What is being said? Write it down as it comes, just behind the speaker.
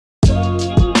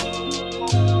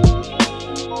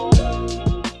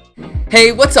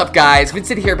Hey, what's up guys? Mint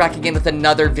City here, back again with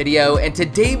another video, and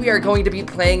today we are going to be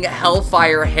playing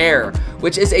Hellfire Hair,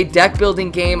 which is a deck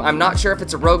building game. I'm not sure if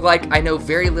it's a roguelike. I know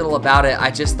very little about it. I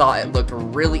just thought it looked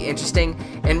really interesting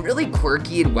and really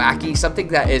quirky and wacky, something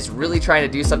that is really trying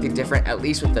to do something different, at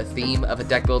least with the theme of a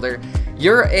deck builder.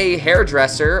 You're a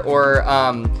hairdresser or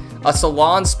a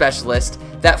salon specialist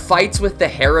that fights with the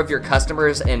hair of your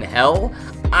customers in hell.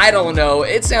 I don't know,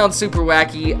 it sounds super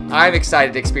wacky. I'm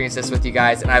excited to experience this with you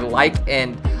guys, and I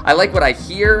like what I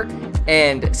hear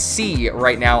and see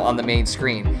right now on the main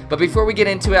screen. But before we get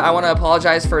into it, I want to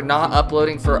apologize for not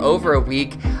uploading for over a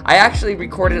week. I actually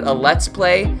recorded a Let's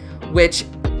Play, which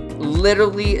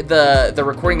literally the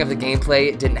recording of the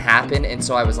gameplay didn't happen, and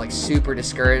so I was like super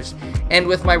discouraged. And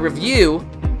with my review,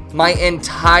 my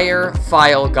entire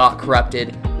file got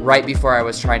corrupted right before I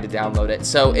was trying to download it.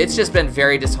 So it's just been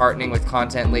very disheartening with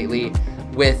content lately,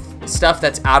 with stuff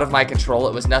that's out of my control.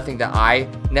 It was nothing that I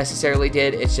necessarily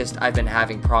did. It's just I've been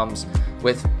having problems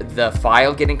with the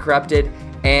file getting corrupted,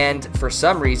 and for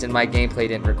some reason my gameplay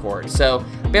didn't record. So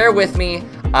bear with me.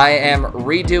 I am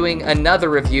redoing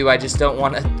another review. I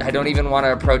don't even want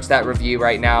to approach that review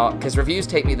right now because reviews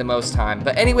take me the most time.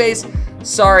 But anyways,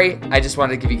 sorry, I just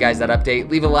wanted to give you guys that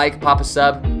update. Leave a like, pop a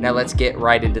sub. Now let's get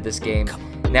right into this game.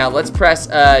 Now let's press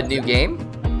new game.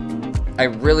 I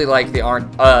really like the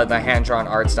hand-drawn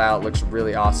art style. It looks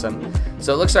really awesome.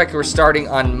 So it looks like we're starting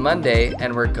on Monday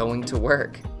and we're going to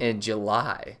work in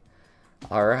July.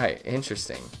 All right,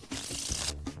 interesting.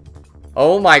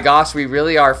 Oh my gosh, we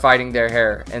really are fighting their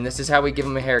hair, and this is how we give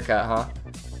them a haircut, huh?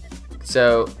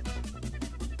 So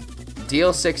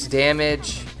deal 6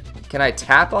 damage. Can I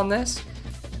tap on this?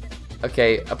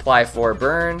 Okay, apply 4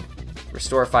 burn,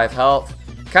 restore 5 health.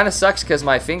 Kind of sucks because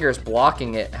my finger is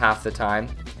blocking it half the time,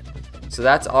 so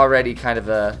that's already kind of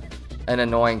an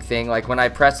annoying thing. Like when I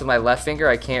press with my left finger,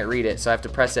 I can't read it, so I have to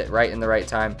press it right in the right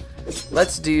time.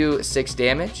 Let's do 6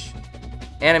 damage.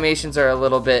 Animations are a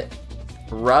little bit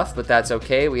rough, but that's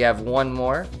okay. We have 1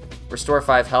 more. Restore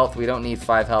 5 health. We don't need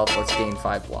 5 health. Let's gain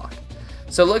 5 block.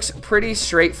 So it looks pretty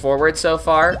straightforward so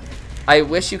far. I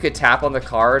wish you could tap on the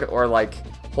card or like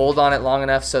hold on it long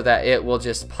enough so that it will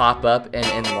just pop up and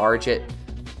enlarge it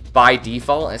by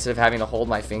default instead of having to hold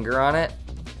my finger on it.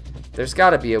 There's got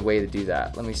to be a way to do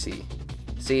that. Let me see.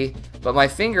 See? But my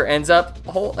finger ends up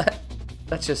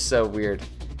that's just so weird.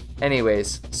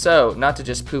 Anyways, so not to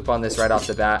just poop on this right off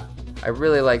the bat, I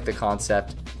really like the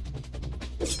concept.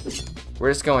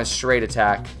 We're just going straight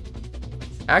attack.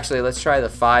 Actually, let's try the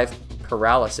 5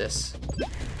 paralysis.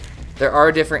 There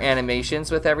are different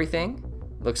animations with everything.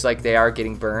 Looks like they are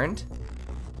getting burned.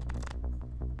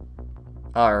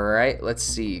 Alright, let's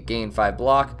see. Gain 5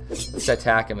 block. Let's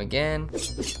attack him again.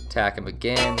 Attack him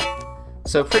again.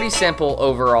 So pretty simple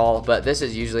overall, but this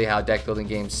is usually how deck building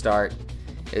games start.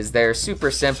 Is they're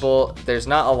super simple. There's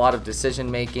not a lot of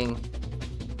decision making.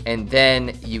 And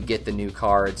then you get the new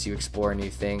cards. You explore new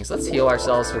things. Let's heal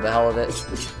ourselves for the hell of it.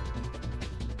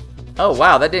 Oh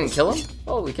wow, that didn't kill him?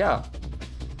 Holy cow.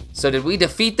 So did we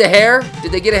defeat the hair?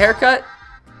 Did they get a haircut?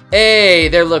 Hey,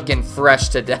 they're looking fresh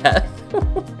to death.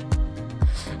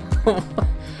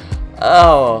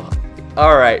 Oh,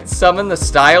 alright. Summon the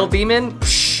style demon.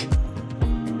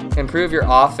 Psh. Improve your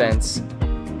offense.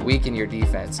 Weaken your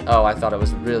defense. Oh, I thought it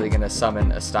was really going to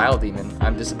summon a style demon.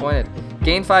 I'm disappointed.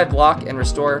 Gain 5 block and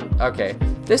restore. Okay.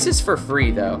 This is for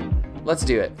free, though. Let's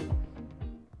do it.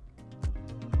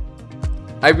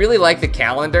 I really like the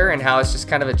calendar and how it's just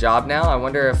kind of a job now. I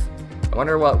wonder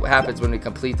what happens when we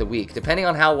complete the week. Depending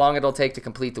on how long it'll take to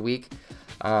complete the week.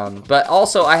 But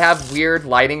also, I have weird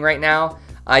lighting right now.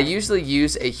 I usually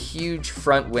use a huge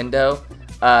front window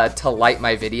to light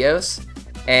my videos,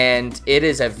 and it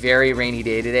is a very rainy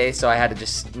day today, so I had to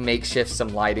just makeshift some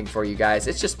lighting for you guys.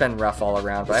 It's just been rough all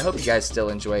around, but I hope you guys still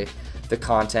enjoy the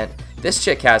content. This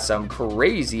chick has some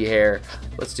crazy hair.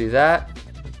 Let's do that.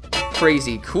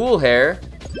 Crazy cool hair.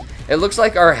 It looks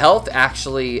like our health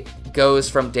actually goes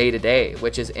from day to day,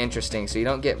 which is interesting, so you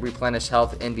don't get replenished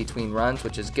health in between runs,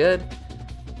 which is good.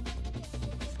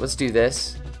 Let's do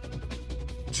this.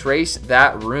 Trace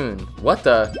that rune. What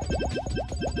the?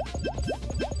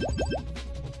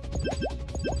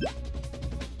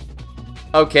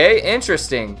 Okay,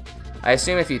 interesting. I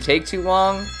assume if you take too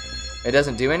long, it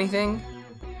doesn't do anything.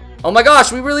 Oh my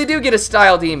gosh, we really do get a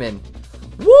style demon.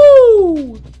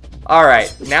 Woo!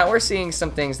 Alright, now we're seeing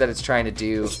some things that it's trying to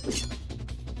do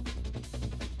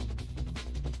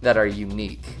that are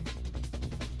unique.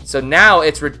 So now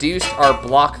it's reduced our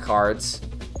block cards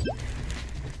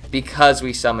because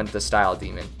we summoned the style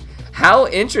demon. How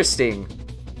interesting.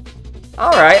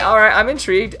 Alright, I'm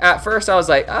intrigued. At first I was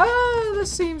like,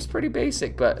 this seems pretty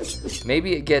basic, but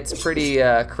maybe it gets pretty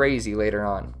crazy later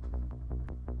on.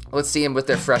 Let's see him with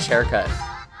their fresh haircut.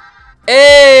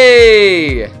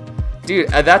 Hey! Dude,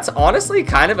 that's honestly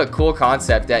kind of a cool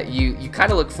concept that you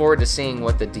kind of look forward to seeing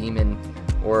what the demon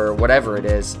or whatever it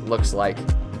is looks like.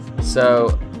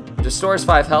 So, restores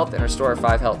 5 health and restore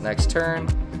 5 health next turn.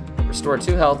 Restore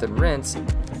 2 health and rinse.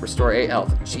 Restore 8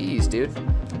 health. Jeez, dude.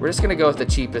 We're just going to go with the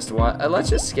cheapest one.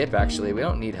 Let's just skip, actually. We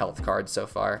don't need health cards so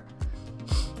far.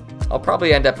 I'll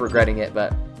probably end up regretting it,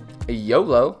 but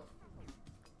YOLO.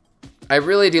 I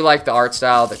really do like the art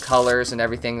style, the colors, and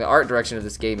everything. The art direction of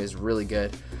this game is really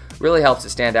good. Really helps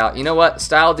it stand out. You know what?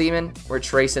 Style Demon, we're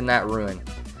tracing that ruin.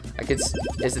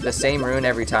 Is it the same ruin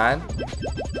every time?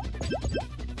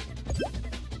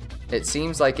 It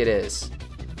seems like it is.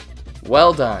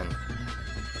 Well done.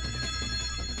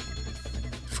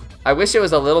 I wish it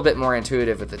was a little bit more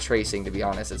intuitive with the tracing, to be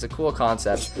honest. It's a cool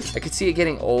concept. I could see it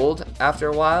getting old after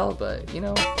a while, but, you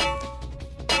know.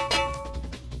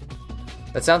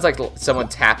 That sounds like someone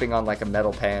tapping on, like, a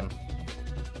metal pan.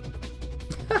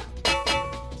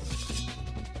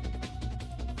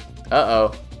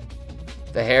 Uh-oh.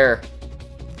 The hair.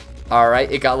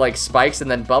 Alright, it got, like, spikes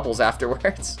and then bubbles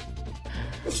afterwards.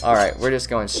 Alright, we're just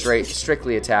going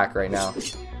strictly attack right now.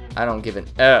 I don't give an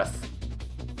F.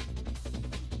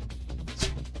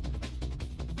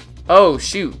 Oh,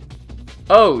 shoot.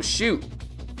 Oh, shoot.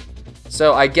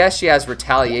 So, I guess she has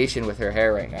retaliation with her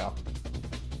hair right now.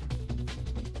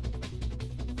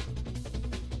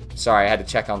 Sorry, I had to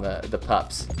check on the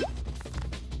pups.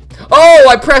 Oh,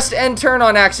 I pressed end turn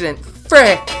on accident.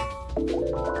 Frick.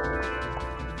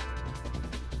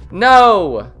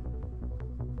 No.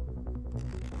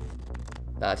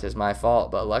 That is my fault,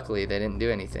 but luckily they didn't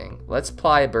do anything. Let's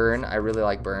apply burn. I really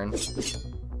like burn.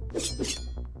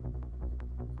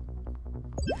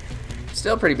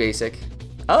 Still pretty basic.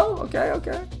 Oh, okay, okay.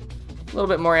 A little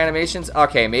bit more animations.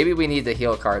 Okay, maybe we need the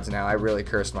heal cards now. I really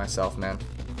cursed myself, man.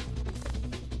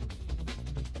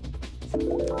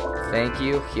 Thank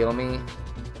you. Heal me.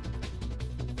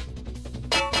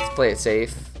 Let's play it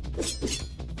safe.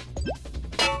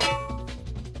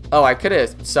 Oh, I could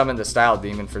have summoned the Style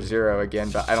Demon for 0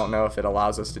 again, but I don't know if it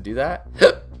allows us to do that.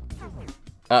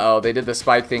 Uh-oh, they did the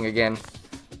spike thing again.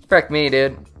 Frick me,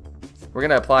 dude. We're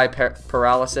gonna apply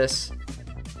paralysis.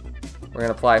 We're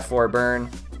gonna apply 4 burn.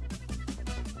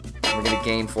 We're gonna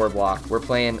gain 4 block. We're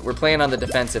playing on the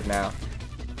defensive now.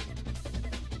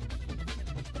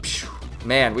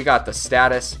 Man, we got the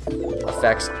status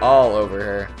effects all over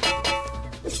her.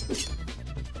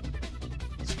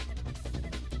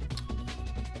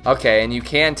 Okay, and you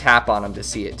can tap on them to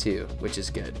see it too, which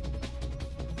is good.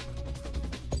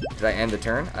 Did I end the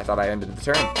turn? I thought I ended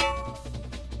the turn.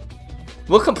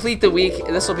 We'll complete the week.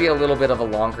 This will be a little bit of a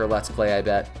longer Let's Play, I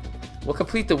bet. We'll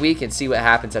complete the week and see what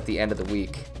happens at the end of the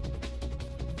week.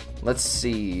 Let's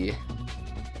see.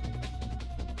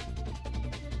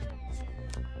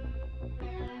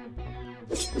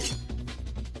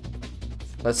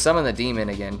 Let's summon the demon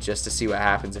again just to see what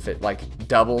happens if it, like,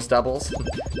 doubles,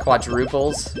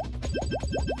 quadruples.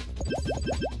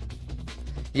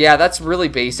 Yeah, that's really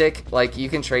basic. Like, you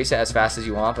can trace it as fast as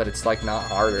you want, but it's, like, not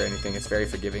hard or anything. It's very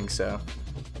forgiving, so.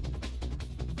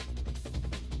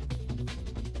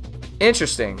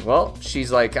 Interesting. Well,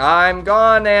 she's like, I'm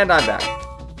gone and I'm back.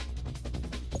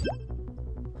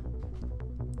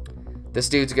 This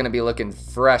dude's gonna be looking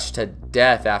fresh to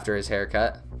death after his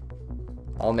haircut.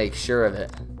 I'll make sure of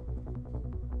it.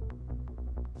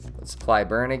 Let's apply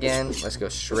burn again. Let's go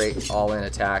straight all in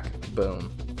attack.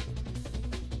 Boom.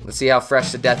 Let's see how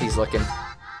fresh to death he's looking.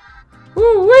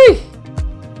 Woo-wee!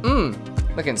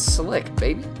 Looking slick,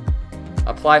 baby.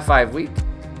 Apply 5 weak.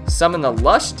 Summon the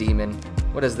Lush Demon.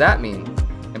 What does that mean?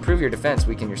 Improve your defense,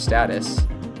 weaken your status.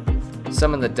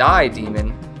 Summon the Die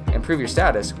Demon. Improve your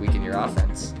status, weaken your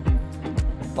offense.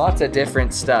 Lots of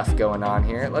different stuff going on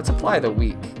here. Let's apply the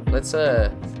weak. Let's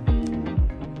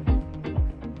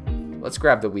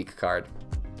grab the weak card.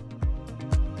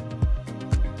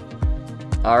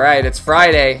 Alright, it's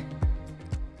Friday.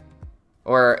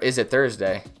 Or is it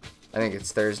Thursday? I think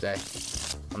it's Thursday.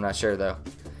 I'm not sure though.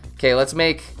 Okay, let's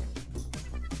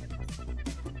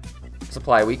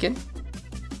apply weaken.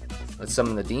 Let's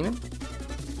summon the demon.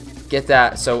 Get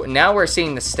that. So now we're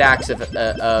seeing the stacks of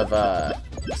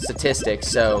statistics.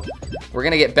 So we're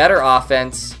gonna get better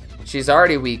offense. She's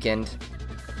already weakened.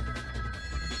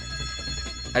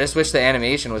 I just wish the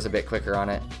animation was a bit quicker on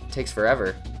it. It takes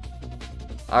forever.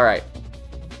 Alright.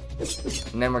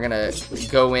 And then we're gonna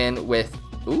go in with,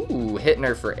 ooh, hitting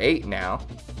her for 8 now.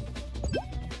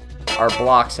 Our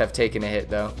blocks have taken a hit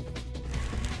though.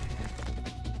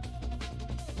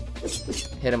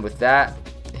 Hit him with that.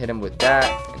 Hit him with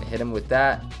that. And hit him with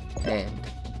that. And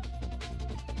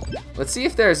let's see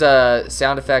if there's a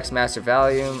sound effects master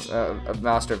volume,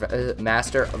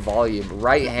 master volume,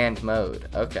 right hand mode.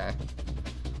 Okay.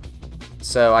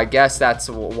 So I guess that's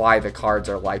why the cards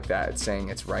are like that. It's saying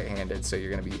it's right-handed, so you're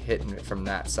gonna be hitting it from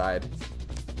that side.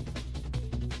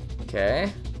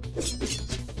 Okay.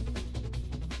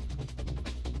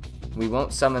 We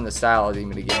won't summon the style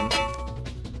demon again.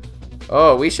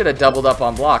 Oh, we should have doubled up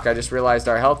on block. I just realized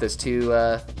our health is two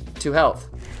health.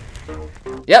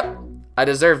 Yep, I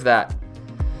deserved that.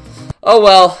 Oh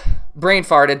well, brain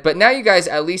farted. But now you guys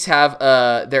at least have,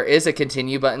 there is a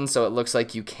continue button, so it looks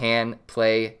like you can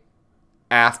play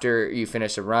after you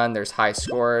finish a run. There's high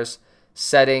scores,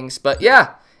 settings. But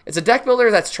yeah, it's a deck builder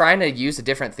that's trying to use a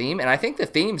different theme, and I think the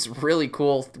theme's really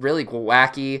cool, really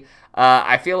wacky.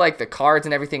 I feel like the cards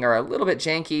and everything are a little bit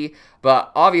janky, but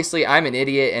obviously I'm an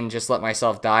idiot and just let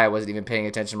myself die. I wasn't even paying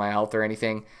attention to my health or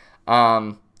anything.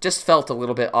 Just felt a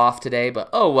little bit off today, but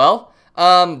oh well.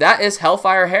 That is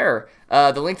Hellfire Hair.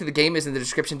 The link to the game is in the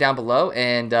description down below,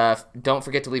 and don't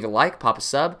forget to leave a like, pop a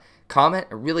sub, comment.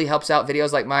 It really helps out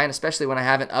videos like mine, especially when I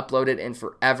haven't uploaded in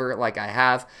forever like I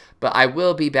have. But I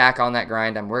will be back on that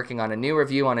grind. I'm working on a new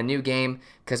review on a new game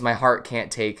because my heart can't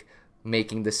take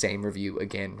making the same review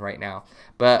again right now.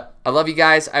 But I love you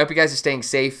guys. I hope you guys are staying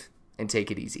safe and take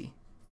it easy.